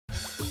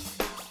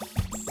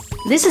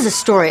This is a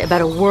story about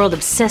a world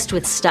obsessed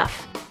with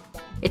stuff.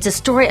 It's a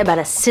story about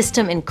a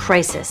system in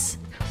crisis.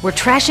 We're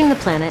trashing the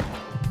planet,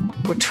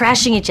 we're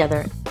trashing each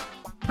other,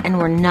 and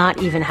we're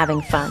not even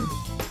having fun.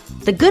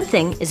 The good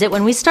thing is that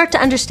when we start to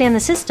understand the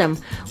system,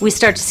 we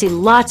start to see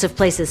lots of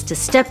places to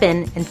step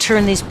in and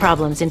turn these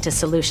problems into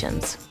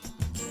solutions.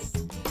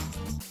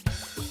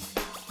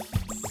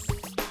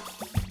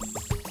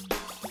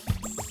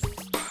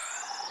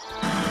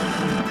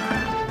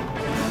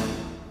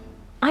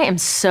 I am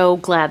so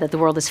glad that the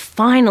world is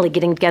finally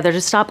getting together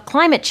to stop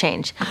climate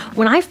change.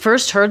 When I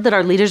first heard that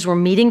our leaders were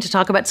meeting to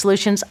talk about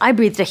solutions, I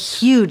breathed a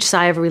huge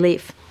sigh of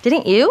relief.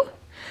 Didn't you?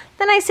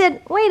 Then I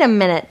said, wait a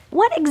minute,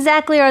 what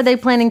exactly are they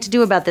planning to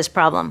do about this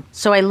problem?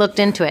 So I looked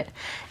into it.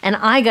 And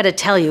I gotta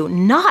tell you,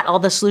 not all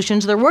the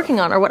solutions they're working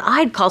on are what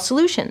I'd call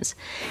solutions.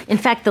 In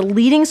fact, the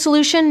leading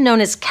solution,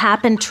 known as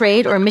cap and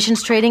trade or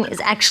emissions trading,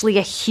 is actually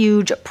a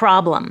huge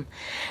problem.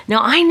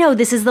 Now, I know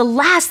this is the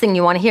last thing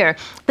you want to hear,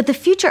 but the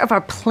future of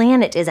our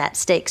planet is at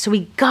stake, so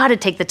we gotta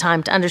take the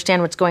time to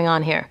understand what's going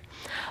on here.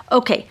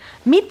 Okay,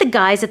 meet the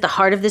guys at the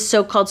heart of this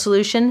so-called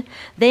solution.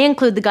 They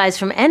include the guys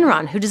from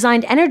Enron, who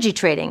designed energy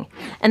trading,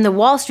 and the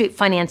Wall Street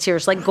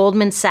financiers like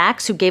Goldman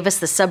Sachs, who gave us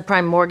the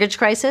subprime mortgage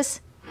crisis.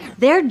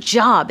 Their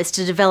job is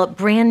to develop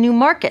brand new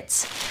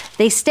markets.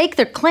 They stake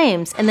their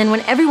claims, and then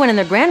when everyone and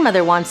their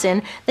grandmother wants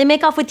in, they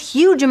make off with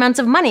huge amounts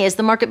of money as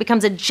the market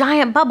becomes a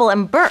giant bubble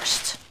and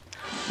bursts.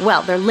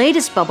 Well, their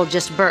latest bubble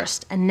just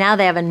burst, and now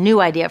they have a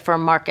new idea for a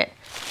market: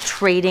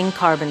 trading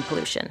carbon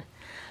pollution.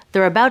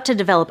 They're about to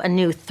develop a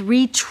new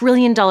 $3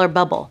 trillion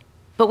bubble.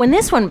 But when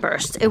this one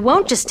bursts, it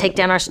won't just take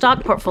down our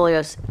stock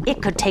portfolios,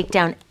 it could take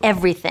down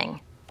everything.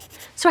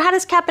 So how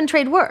does cap and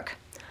trade work?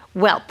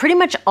 Well, pretty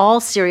much all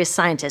serious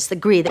scientists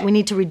agree that we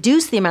need to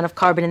reduce the amount of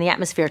carbon in the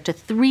atmosphere to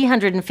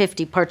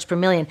 350 parts per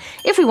million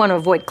if we want to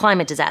avoid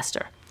climate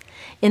disaster.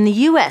 In the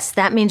US,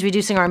 that means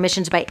reducing our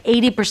emissions by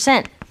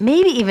 80%,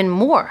 maybe even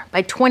more,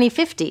 by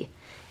 2050.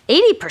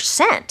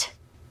 80%!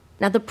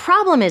 Now, the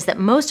problem is that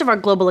most of our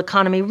global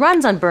economy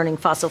runs on burning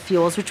fossil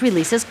fuels, which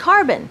releases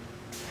carbon.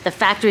 The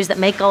factories that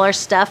make all our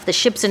stuff, the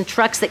ships and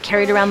trucks that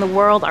carry it around the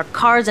world, our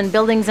cars and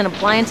buildings and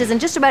appliances, and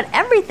just about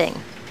everything.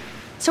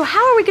 So how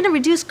are we going to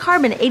reduce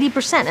carbon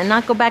 80% and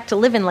not go back to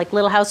living like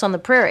Little House on the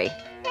Prairie?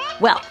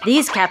 Well,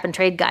 these cap and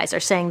trade guys are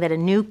saying that a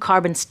new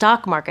carbon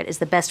stock market is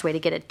the best way to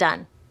get it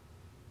done.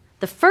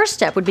 The first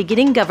step would be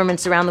getting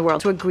governments around the world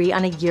to agree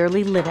on a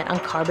yearly limit on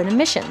carbon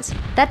emissions.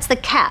 That's the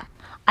cap.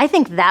 I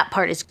think that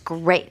part is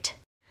great.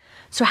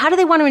 So how do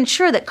they want to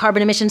ensure that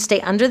carbon emissions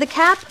stay under the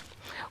cap?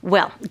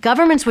 Well,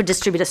 governments would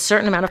distribute a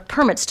certain amount of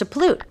permits to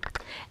pollute.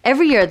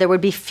 Every year there would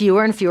be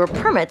fewer and fewer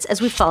permits as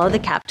we follow the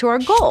cap to our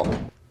goal.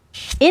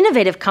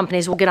 Innovative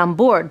companies will get on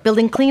board,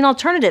 building clean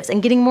alternatives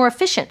and getting more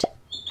efficient.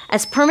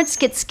 As permits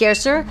get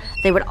scarcer,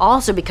 they would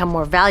also become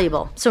more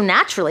valuable. So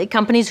naturally,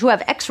 companies who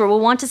have extra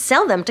will want to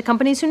sell them to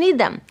companies who need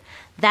them.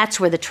 That's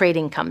where the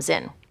trading comes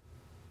in.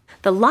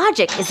 The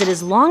logic is that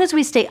as long as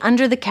we stay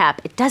under the cap,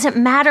 it doesn't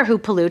matter who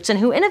pollutes and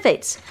who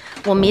innovates.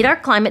 We'll meet our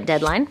climate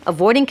deadline,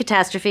 avoiding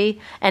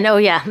catastrophe, and oh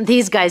yeah,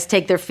 these guys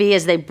take their fee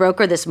as they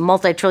broker this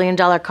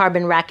multi-trillion-dollar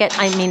carbon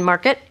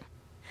market.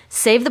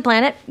 Save the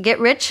planet, get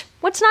rich,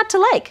 what's not to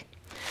like?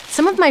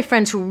 Some of my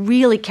friends who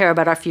really care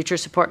about our future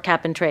support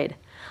cap and trade.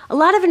 A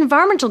lot of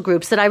environmental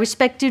groups that I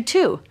respect do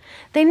too.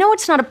 They know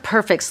it's not a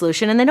perfect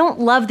solution and they don't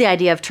love the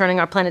idea of turning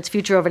our planet's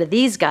future over to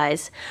these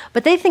guys,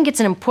 but they think it's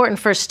an important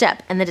first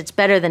step and that it's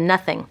better than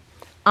nothing.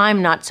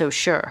 I'm not so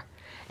sure.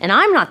 And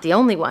I'm not the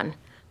only one.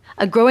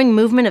 A growing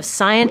movement of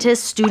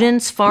scientists,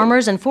 students,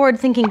 farmers, and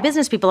forward-thinking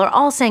business people are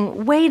all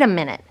saying, wait a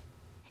minute.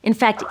 In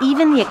fact,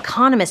 even the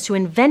economists who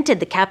invented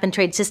the cap and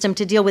trade system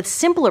to deal with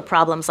simpler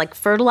problems like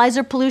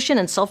fertilizer pollution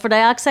and sulfur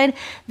dioxide,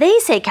 they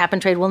say cap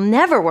and trade will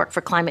never work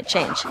for climate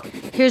change.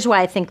 Here's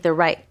why I think they're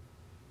right.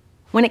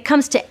 When it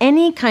comes to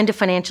any kind of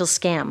financial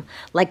scam,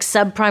 like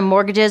subprime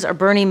mortgages or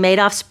Bernie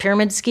Madoff's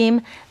pyramid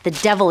scheme, the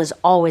devil is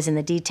always in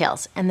the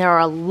details, and there are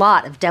a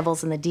lot of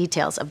devils in the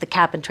details of the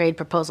cap and trade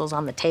proposals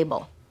on the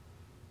table.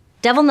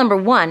 Devil number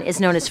one is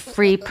known as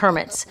free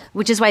permits,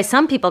 which is why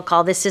some people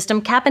call this system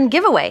cap and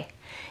giveaway.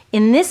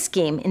 In this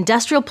scheme,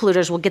 industrial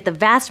polluters will get the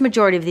vast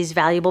majority of these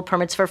valuable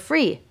permits for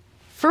free.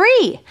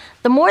 Free!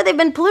 The more they've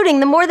been polluting,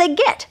 the more they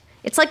get.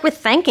 It's like we're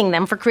thanking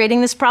them for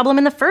creating this problem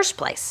in the first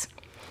place.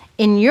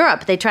 In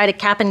Europe, they tried a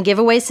cap and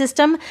giveaway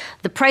system.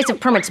 The price of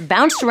permits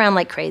bounced around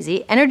like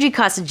crazy, energy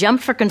costs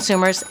jumped for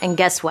consumers, and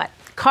guess what?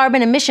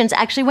 Carbon emissions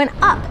actually went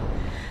up.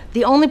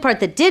 The only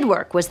part that did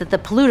work was that the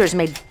polluters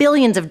made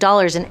billions of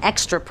dollars in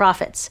extra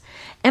profits.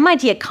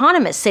 MIT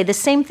economists say the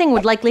same thing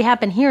would likely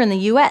happen here in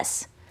the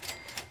US.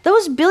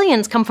 Those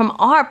billions come from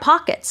our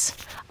pockets.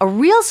 A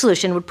real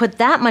solution would put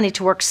that money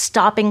to work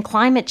stopping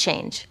climate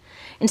change.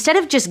 Instead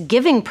of just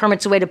giving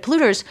permits away to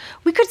polluters,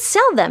 we could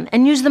sell them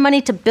and use the money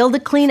to build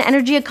a clean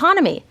energy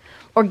economy,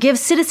 or give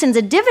citizens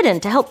a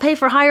dividend to help pay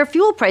for higher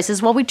fuel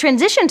prices while we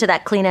transition to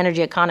that clean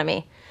energy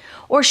economy,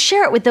 or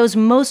share it with those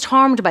most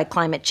harmed by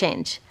climate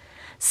change.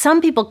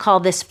 Some people call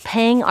this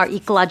paying our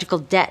ecological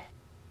debt.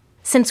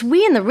 Since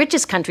we in the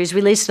richest countries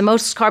released the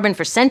most carbon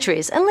for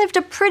centuries and lived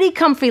a pretty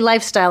comfy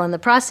lifestyle in the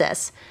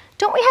process,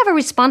 don't we have a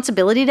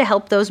responsibility to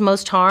help those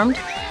most harmed?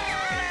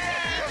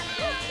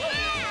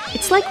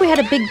 It's like we had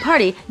a big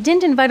party,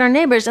 didn't invite our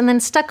neighbors, and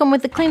then stuck them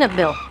with the cleanup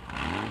bill.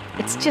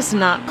 It's just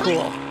not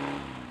cool.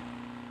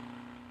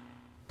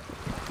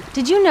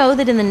 Did you know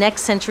that in the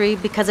next century,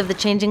 because of the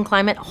changing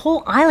climate,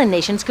 whole island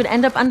nations could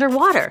end up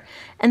underwater?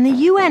 And the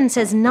UN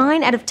says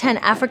 9 out of 10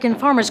 African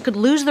farmers could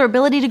lose their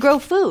ability to grow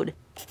food.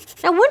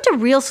 Now, wouldn't a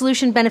real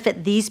solution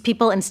benefit these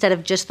people instead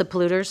of just the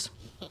polluters?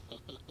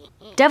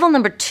 Devil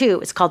number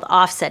 2 is called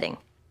offsetting.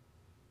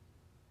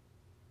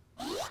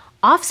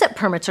 Offset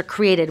permits are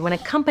created when a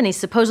company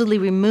supposedly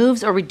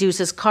removes or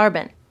reduces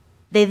carbon.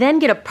 They then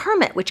get a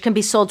permit which can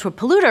be sold to a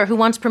polluter who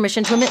wants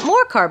permission to emit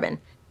more carbon.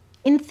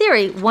 In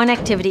theory, one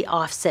activity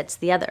offsets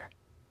the other.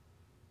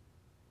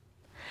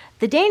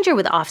 The danger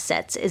with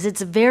offsets is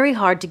it's very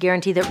hard to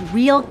guarantee that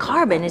real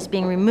carbon is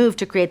being removed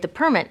to create the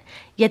permit,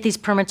 yet these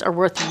permits are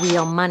worth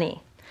real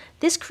money.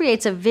 This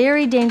creates a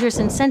very dangerous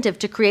incentive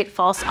to create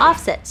false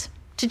offsets,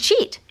 to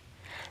cheat.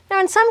 Now,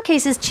 in some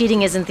cases,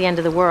 cheating isn't the end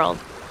of the world.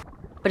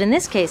 But in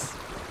this case,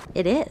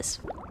 it is.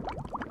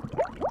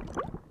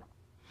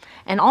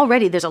 And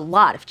already there's a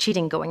lot of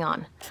cheating going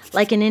on.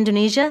 Like in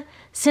Indonesia,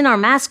 Sinar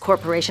Mas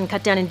Corporation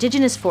cut down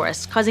indigenous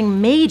forests,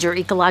 causing major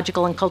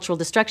ecological and cultural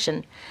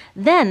destruction.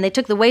 Then they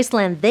took the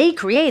wasteland they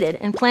created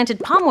and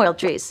planted palm oil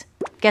trees.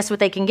 Guess what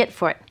they can get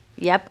for it?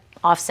 Yep,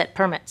 offset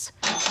permits.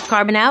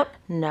 Carbon out?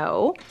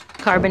 No.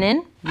 Carbon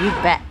in? You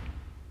bet.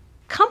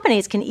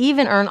 Companies can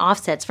even earn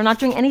offsets for not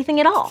doing anything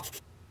at all.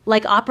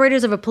 Like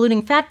operators of a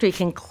polluting factory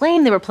can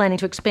claim they were planning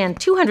to expand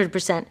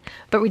 200%,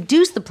 but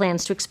reduce the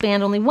plans to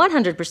expand only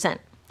 100%.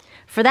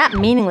 For that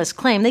meaningless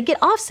claim, they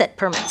get offset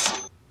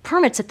permits.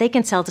 Permits that they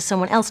can sell to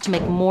someone else to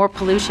make more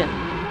pollution.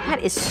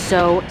 That is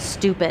so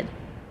stupid.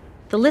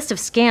 The list of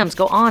scams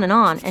go on,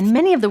 and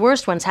many of the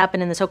worst ones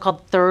happen in the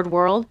so-called third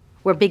world,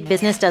 where big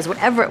business does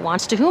whatever it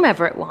wants to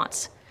whomever it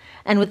wants.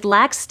 And with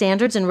lax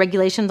standards and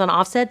regulations on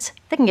offsets,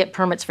 they can get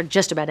permits for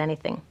just about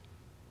anything.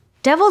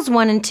 Devils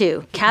 1 and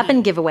 2, cap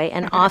and giveaway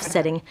and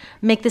offsetting,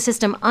 make the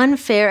system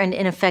unfair and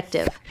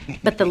ineffective.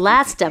 But the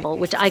last devil,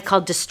 which I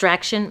call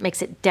distraction,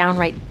 makes it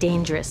downright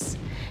dangerous.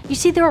 You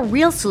see, there are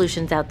real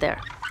solutions out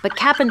there. But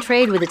cap and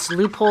trade with its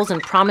loopholes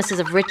and promises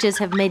of riches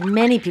have made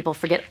many people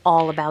forget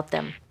all about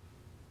them.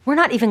 We're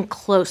not even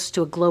close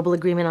to a global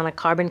agreement on a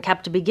carbon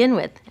cap to begin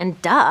with, and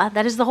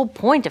that is the whole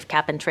point of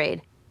cap and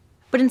trade.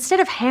 But instead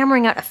of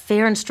hammering out a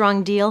fair and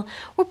strong deal,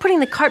 we're putting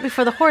the cart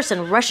before the horse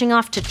and rushing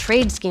off to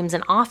trade schemes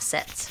and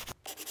offsets.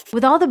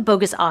 With all the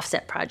bogus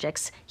offset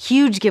projects,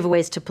 huge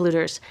giveaways to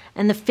polluters,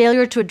 and the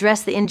failure to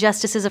address the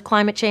injustices of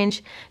climate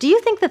change, do you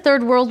think the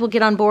third world will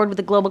get on board with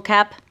the global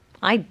cap?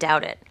 I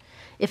doubt it.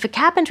 If a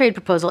cap and trade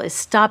proposal is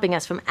stopping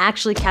us from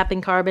actually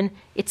capping carbon,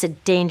 it's a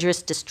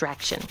dangerous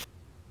distraction.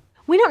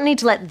 We don't need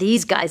to let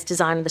these guys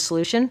design the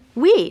solution.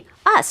 We,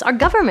 us, our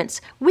governments,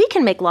 we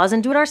can make laws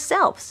and do it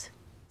ourselves.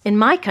 In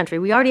my country,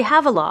 we already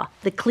have a law,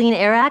 the Clean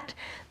Air Act,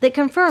 that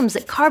confirms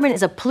that carbon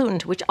is a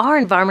pollutant which our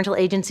environmental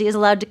agency is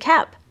allowed to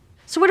cap.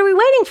 So what are we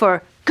waiting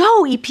for?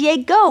 Go,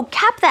 EPA, go!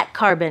 Cap that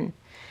carbon!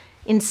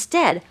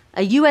 Instead,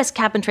 a U.S.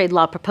 cap and trade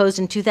law proposed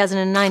in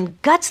 2009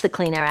 guts the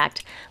Clean Air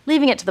Act,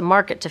 leaving it to the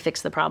market to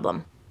fix the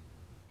problem.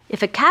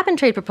 If a cap and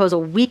trade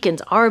proposal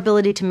weakens our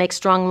ability to make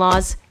strong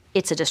laws,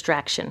 it's a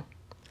distraction.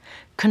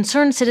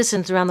 Concerned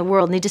citizens around the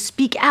world need to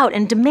speak out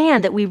and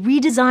demand that we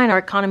redesign our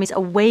economies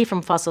away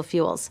from fossil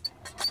fuels.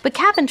 But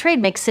cap and trade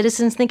makes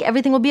citizens think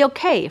everything will be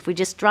okay if we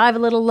just drive a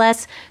little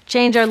less,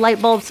 change our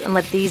light bulbs, and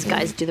let these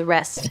guys do the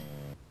rest.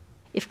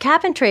 If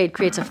cap and trade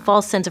creates a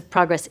false sense of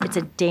progress, it's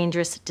a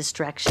dangerous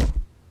distraction.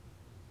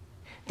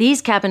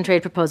 These cap and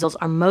trade proposals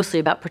are mostly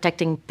about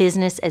protecting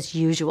business as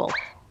usual.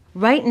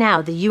 Right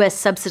now, the U.S.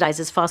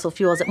 subsidizes fossil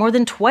fuels at more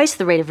than twice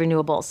the rate of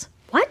renewables.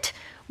 What?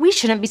 We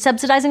shouldn't be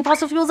subsidizing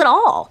fossil fuels at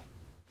all.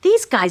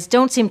 These guys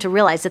don't seem to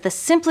realize that the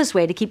simplest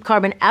way to keep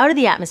carbon out of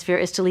the atmosphere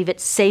is to leave it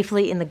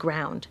safely in the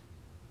ground.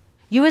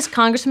 U.S.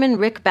 Congressman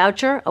Rick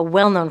Boucher, a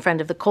well-known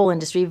friend of the coal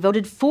industry,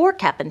 voted for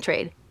cap and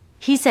trade.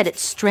 He said it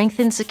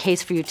strengthens the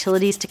case for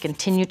utilities to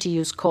continue to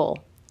use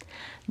coal.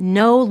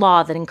 No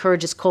law that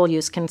encourages coal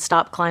use can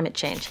stop climate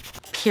change,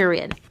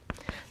 period.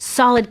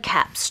 Solid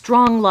caps,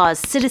 strong laws,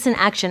 citizen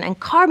action,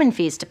 and carbon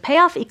fees to pay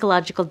off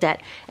ecological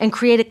debt and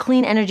create a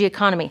clean energy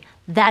economy.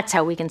 That's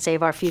how we can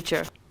save our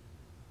future.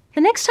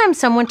 The next time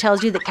someone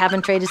tells you that cap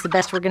and trade is the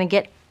best we're going to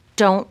get,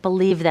 don't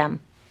believe them.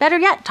 Better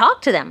yet,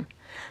 talk to them.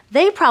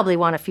 They probably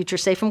want a future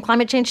safe from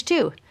climate change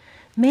too.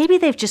 Maybe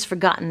they've just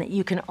forgotten that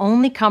you can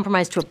only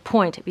compromise to a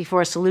point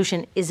before a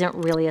solution isn't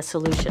really a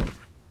solution.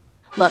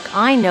 Look,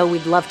 I know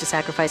we'd love to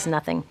sacrifice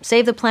nothing,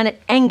 save the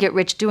planet, and get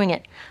rich doing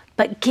it.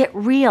 But get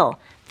real.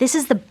 This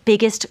is the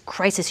biggest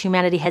crisis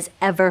humanity has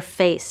ever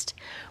faced.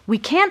 We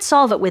can't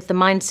solve it with the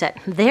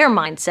mindset, their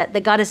mindset,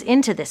 that got us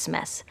into this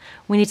mess.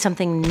 We need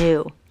something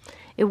new.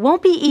 It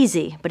won't be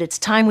easy, but it's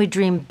time we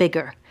dream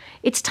bigger.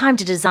 It's time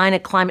to design a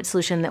climate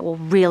solution that will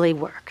really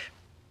work.